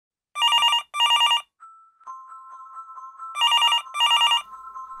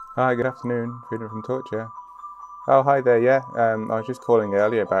Hi, good afternoon. Freedom from Torture. Oh, hi there. Yeah, I was just calling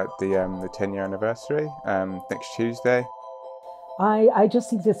earlier about the 10-year anniversary next Tuesday. I just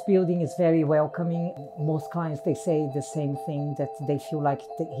think this building is very welcoming. Most clients, they say the same thing, that they feel like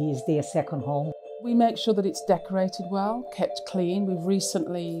he is their second home. We make sure that it's decorated well, kept clean. We've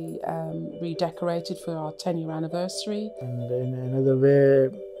recently redecorated for our 10-year anniversary. And in another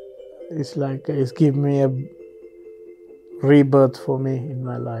way, it's like it's given me a rebirth for me in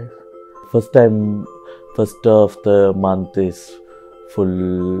my life. First time, first of the month is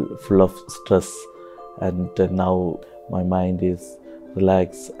full of stress, and now my mind is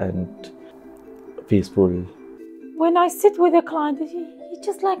relaxed and peaceful. When I sit with a client, he's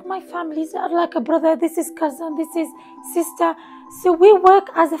just like my family. He's like a brother. This is cousin. This is sister. So we work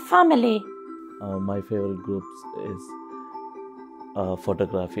as a family. My favorite groups is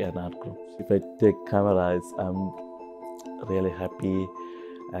photography and art groups. If I take cameras, I'm really happy,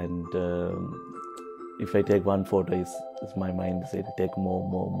 and if I take one photo, it's my mind says take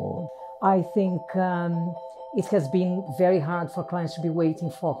more. I think it has been very hard for clients to be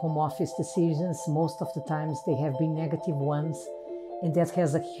waiting for home office decisions. Most of the times they have been negative ones, and that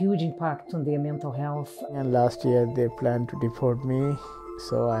has a huge impact on their mental health. And last year they planned to deport me,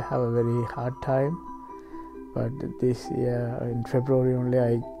 so I have a very hard time. But this year, in February only,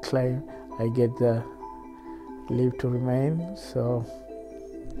 I get the leave to remain. So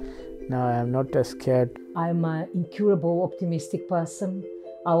now I am not as scared. I'm an incurable, optimistic person.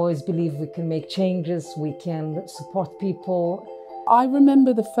 I always believe we can make changes, we can support people. I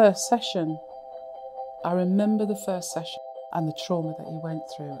remember the first session. and the trauma that he went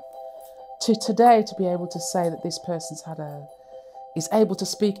through. To today, to be able to say that this person's is able to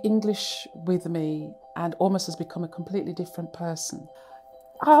speak English with me and almost has become a completely different person.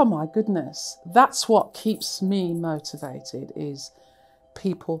 Oh my goodness, that's what keeps me motivated, is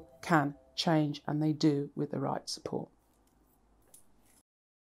people can change, and they do with the right support.